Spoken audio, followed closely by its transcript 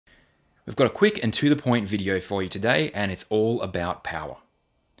We've got a quick and to-the-point video for you today, and it's all about power.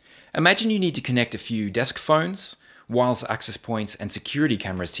 Imagine you need to connect a few desk phones, wireless access points, and security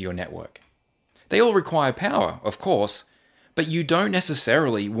cameras to your network. They all require power, of course, but you don't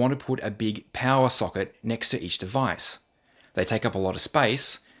necessarily want to put a big power socket next to each device. They take up a lot of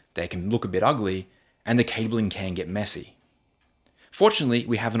space, they can look a bit ugly, and the cabling can get messy. Fortunately,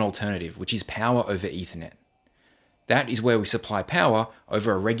 we have an alternative, which is power over Ethernet. That is where we supply power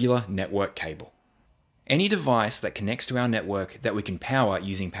over a regular network cable. Any device that connects to our network that we can power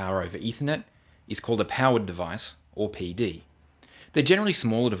using power over Ethernet is called a powered device, or PD. They're generally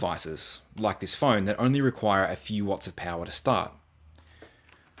smaller devices, like this phone, that only require a few watts of power to start.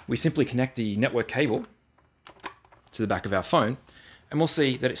 We simply connect the network cable to the back of our phone, and we'll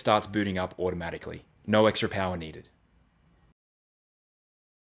see that it starts booting up automatically. No extra power needed.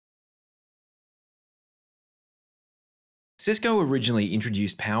 Cisco originally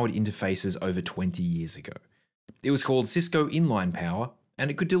introduced powered interfaces over 20 years ago. It was called Cisco Inline Power,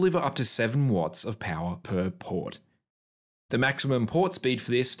 and it could deliver up to 7 watts of power per port. The maximum port speed for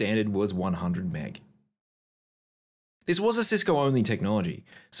this standard was 100 meg. This was a Cisco-only technology,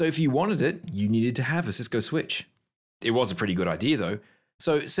 so if you wanted it, you needed to have a Cisco switch. It was a pretty good idea though,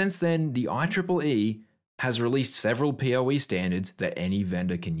 so since then the IEEE has released several PoE standards that any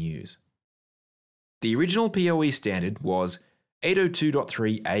vendor can use. The original PoE standard was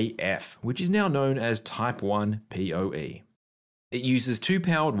 802.3AF, which is now known as Type 1 PoE. It uses 2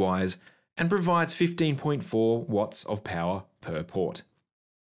 powered wires and provides 15.4 watts of power per port.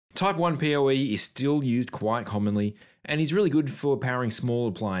 Type 1 PoE is still used quite commonly and is really good for powering small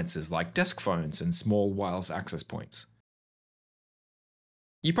appliances like desk phones and small wireless access points.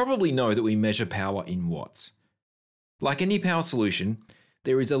 You probably know that we measure power in watts. Like any power solution,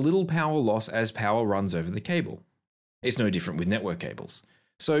 there is a little power loss as power runs over the cable. It's no different with network cables.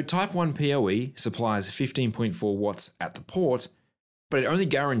 So Type 1 PoE supplies 15.4 watts at the port, but it only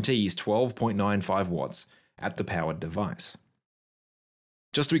guarantees 12.95 watts at the powered device.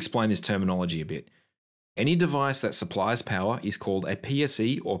 Just to explain this terminology a bit, any device that supplies power is called a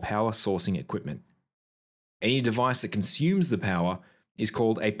PSE or power sourcing equipment. Any device that consumes the power is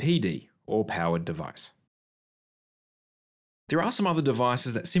called a PD or powered device. There are some other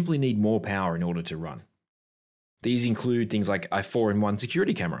devices that simply need more power in order to run. These include things like a 4-in-1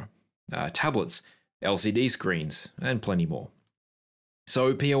 security camera, tablets, LCD screens, and plenty more.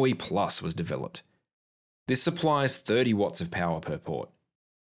 So PoE Plus was developed. This supplies 30 watts of power per port.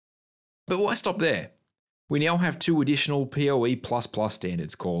 But why stop there? We now have 2 additional PoE++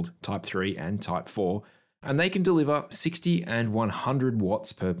 standards called Type 3 and Type 4, and they can deliver 60 and 100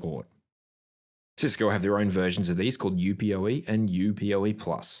 watts per port. Cisco have their own versions of these called UPoE and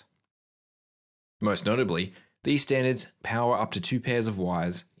UPoE+. Most notably, these standards power up to 2 pairs of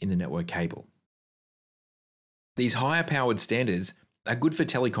wires in the network cable. These higher powered standards are good for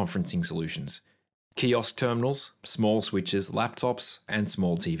teleconferencing solutions, kiosk terminals, small switches, laptops, and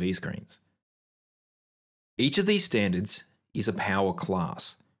small TV screens. Each of these standards is a power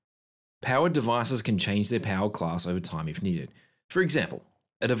class. Powered devices can change their power class over time if needed. For example,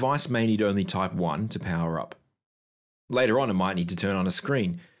 a device may need only Type 1 to power up. Later on, it might need to turn on a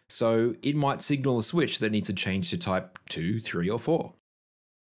screen, so it might signal a switch that needs to change to Type 2, 3, or 4.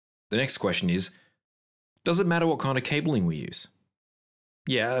 The next question is, does it matter what kind of cabling we use?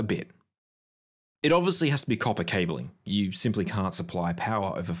 Yeah, a bit. It obviously has to be copper cabling. You simply can't supply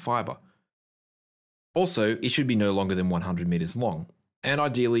power over fiber. Also, it should be no longer than 100 meters long, and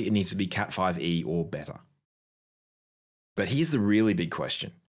ideally it needs to be Cat5e or better. But here's the really big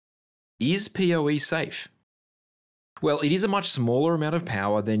question. Is PoE safe? Well, it is a much smaller amount of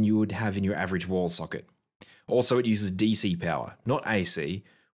power than you would have in your average wall socket. Also, it uses DC power, not AC,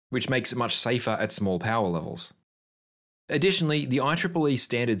 which makes it much safer at small power levels. Additionally, the IEEE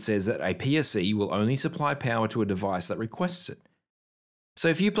standard says that a PSE will only supply power to a device that requests it. So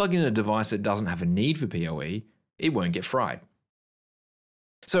if you plug in a device that doesn't have a need for PoE, it won't get fried.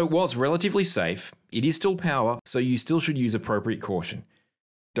 So while it's relatively safe, it is still power, so you still should use appropriate caution.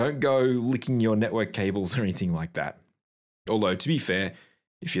 Don't go licking your network cables or anything like that. Although, to be fair,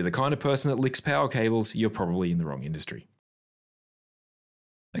 if you're the kind of person that licks power cables, you're probably in the wrong industry.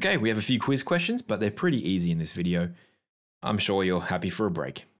 Okay, we have a few quiz questions, but they're pretty easy in this video. I'm sure you're happy for a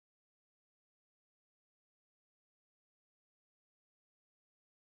break.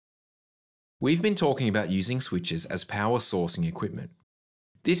 We've been talking about using switches as power sourcing equipment.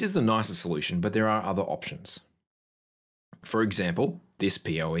 This is the nicer solution, but there are other options. For example, this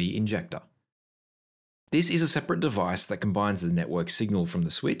PoE injector. This is a separate device that combines the network signal from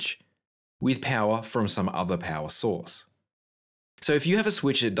the switch with power from some other power source. So if you have a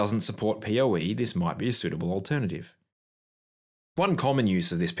switch that doesn't support PoE, this might be a suitable alternative. One common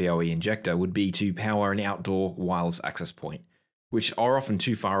use of this PoE injector would be to power an outdoor wireless access point, which are often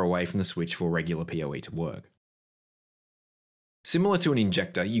too far away from the switch for regular PoE to work. Similar to an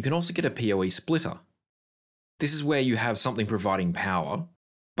injector, you can also get a PoE splitter. This is where you have something providing power,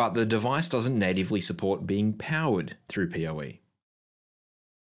 but the device doesn't natively support being powered through PoE.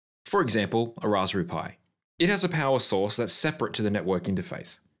 For example, a Raspberry Pi. It has a power source that's separate to the network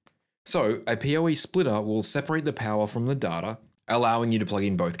interface. So a PoE splitter will separate the power from the data, allowing you to plug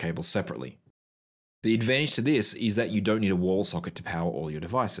in both cables separately. The advantage to this is that you don't need a wall socket to power all your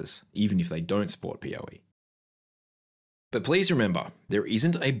devices, even if they don't support PoE. But please remember, there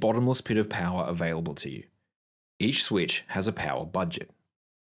isn't a bottomless pit of power available to you. Each switch has a power budget.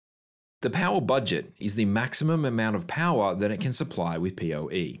 The power budget is the maximum amount of power that it can supply with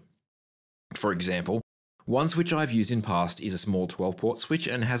PoE. For example, one switch I've used in past is a small 12-port switch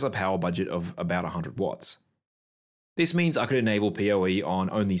and has a power budget of about 100 watts. This means I could enable PoE on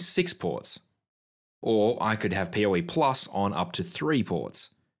only 6 ports, or I could have PoE Plus on up to 3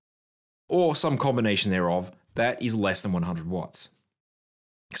 ports, or some combination thereof that is less than 100 watts.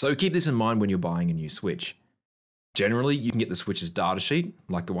 So keep this in mind when you're buying a new switch. Generally, you can get the switch's datasheet,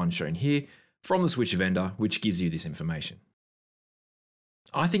 like the one shown here, from the switch vendor, which gives you this information.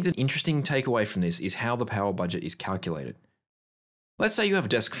 I think the interesting takeaway from this is how the power budget is calculated. Let's say you have a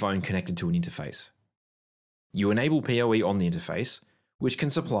desk phone connected to an interface. You enable PoE on the interface, which can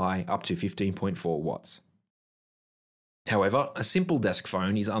supply up to 15.4 watts. However, a simple desk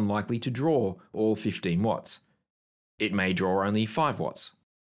phone is unlikely to draw all 15 watts. It may draw only 5 watts.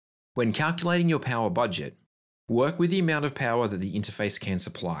 When calculating your power budget, work with the amount of power that the interface can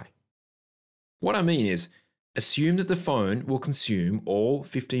supply. What I mean is, assume that the phone will consume all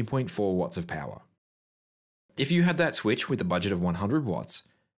 15.4 watts of power. If you had that switch with a budget of 100 watts,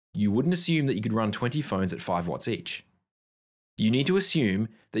 you wouldn't assume that you could run 20 phones at 5 watts each. You need to assume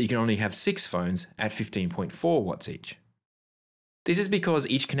that you can only have 6 phones at 15.4 watts each. This is because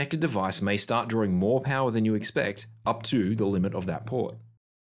each connected device may start drawing more power than you expect up to the limit of that port.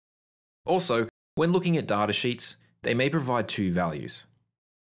 Also, when looking at data sheets, they may provide 2 values: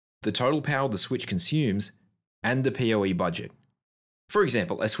 the total power the switch consumes and the PoE budget. For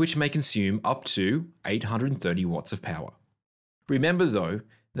example, a switch may consume up to 830 watts of power. Remember though,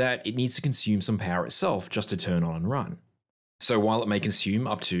 that it needs to consume some power itself just to turn on and run. So while it may consume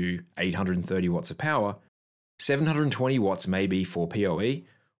up to 830 watts of power, 720 watts may be for PoE,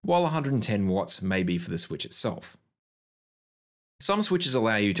 while 110 watts may be for the switch itself. Some switches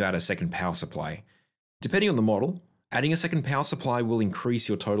allow you to add a second power supply. Depending on the model, adding a second power supply will increase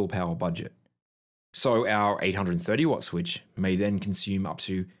your total power budget. So our 830 watt switch may then consume up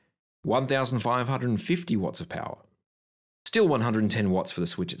to 1,550 watts of power. Still 110 watts for the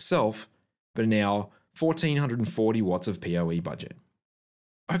switch itself, but now 1,440 watts of PoE budget.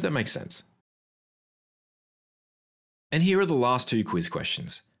 I hope that makes sense. And here are the last 2 quiz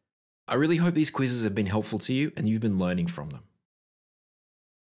questions. I really hope these quizzes have been helpful to you and you've been learning from them.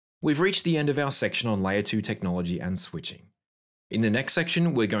 We've reached the end of our section on Layer 2 technology and switching. In the next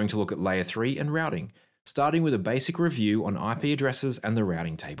section, we're going to look at Layer 3 and routing, starting with a basic review on IP addresses and the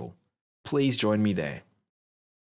routing table. Please join me there.